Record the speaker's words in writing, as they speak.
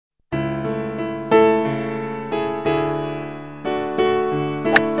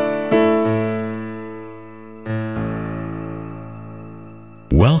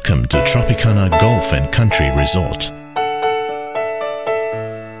to Tropicana Golf and Country Resort,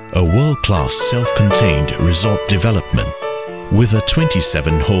 a world-class self-contained resort development with a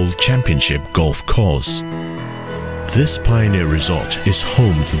 27-hole championship golf course. This pioneer resort is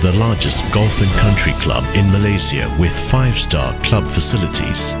home to the largest golf and country club in Malaysia with 5-star club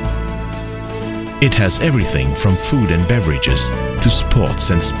facilities. It has everything from food and beverages to sports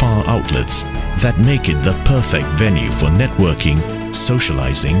and spa outlets that make it the perfect venue for networking,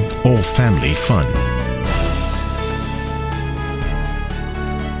 socializing, or family fun.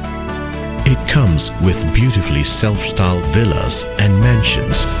 It comes with beautifully self-styled villas and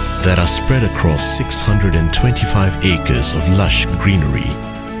mansions that are spread across 625 acres of lush greenery.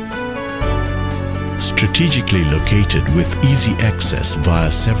 Strategically located with easy access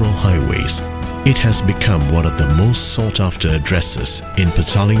via several highways, it has become one of the most sought-after addresses in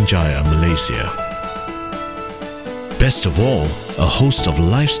Petaling Jaya, Malaysia. Best of all, a host of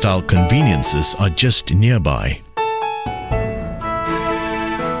lifestyle conveniences are just nearby.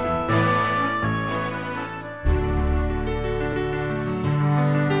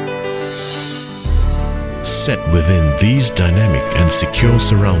 Set within these dynamic and secure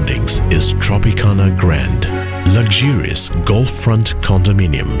surroundings is Tropicana Grande, luxurious golf-front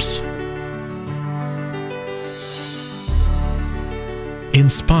condominiums.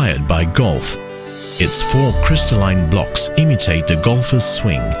 Inspired by golf, its 4 crystalline blocks imitate the golfer's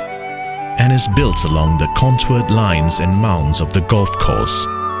swing and is built along the contoured lines and mounds of the golf course.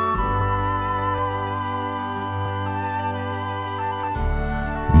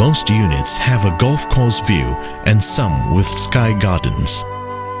 Most units have a golf course view and some with sky gardens.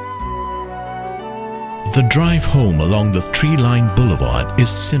 The drive home along the tree-lined boulevard is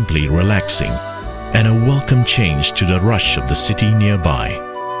simply relaxing and a welcome change to the rush of the city nearby.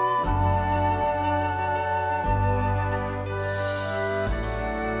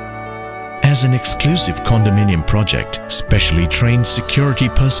 As an exclusive condominium project, specially trained security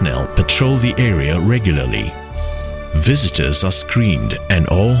personnel patrol the area regularly. Visitors are screened and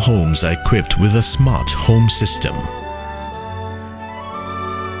all homes are equipped with a smart home system.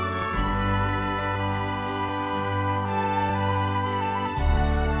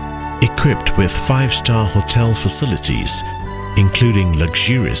 Equipped with 5-star hotel facilities, including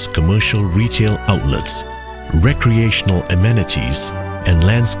luxurious commercial retail outlets, recreational amenities, and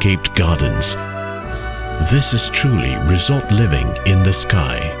landscaped gardens. This is truly resort living in the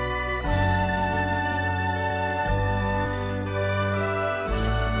sky.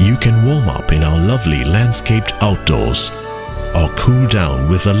 You can warm up in our lovely landscaped outdoors, or cool down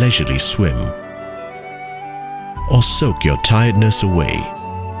with a leisurely swim, or soak your tiredness away.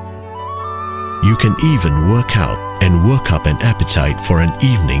 You can even work out and work up an appetite for an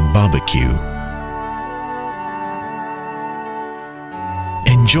evening barbecue.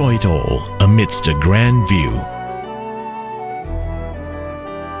 Enjoy it all amidst a grand view.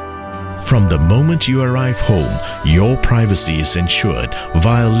 From the moment you arrive home, your privacy is ensured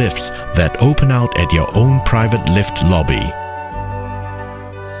via lifts that open out at your own private lift lobby.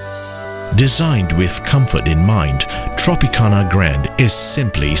 Designed with comfort in mind, Tropicana Grande is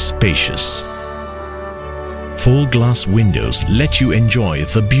simply spacious. Full glass windows let you enjoy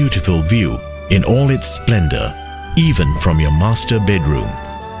the beautiful view in all its splendor, even from your master bedroom.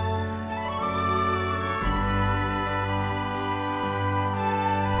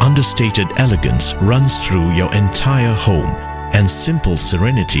 Understated elegance runs through your entire home and simple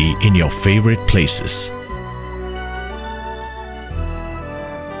serenity in your favorite places.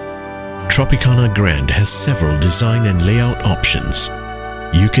 Tropicana Grande has several design and layout options.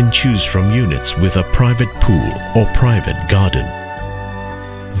 You can choose from units with a private pool or private garden.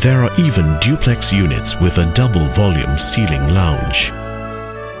 There are even duplex units with a double volume ceiling lounge.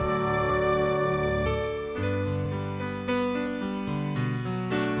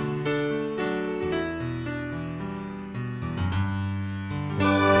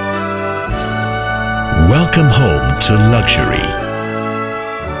 Welcome home to luxury.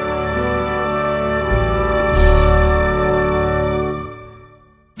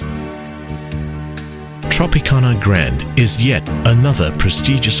 Tropicana Grande is yet another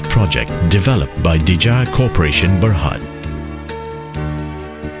prestigious project developed by Dijaya Corporation Berhad.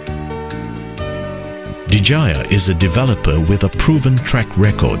 Dijaya is a developer with a proven track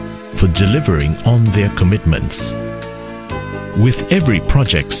record for delivering on their commitments. With every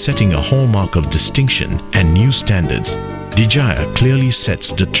project setting a hallmark of distinction and new standards, Dijaya clearly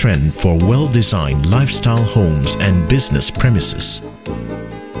sets the trend for well-designed lifestyle homes and business premises.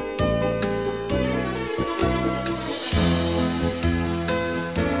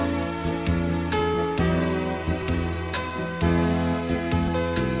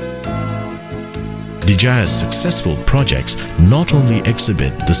 Dijaya's successful projects not only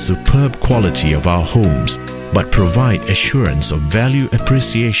exhibit the superb quality of our homes, but provide assurance of value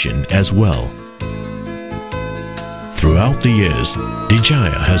appreciation as well. Throughout the years,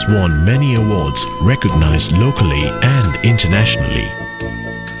 Dijaya has won many awards recognized locally and internationally.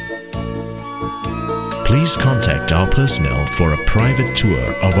 Please contact our personnel for a private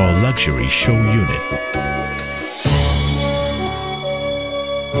tour of our luxury show unit.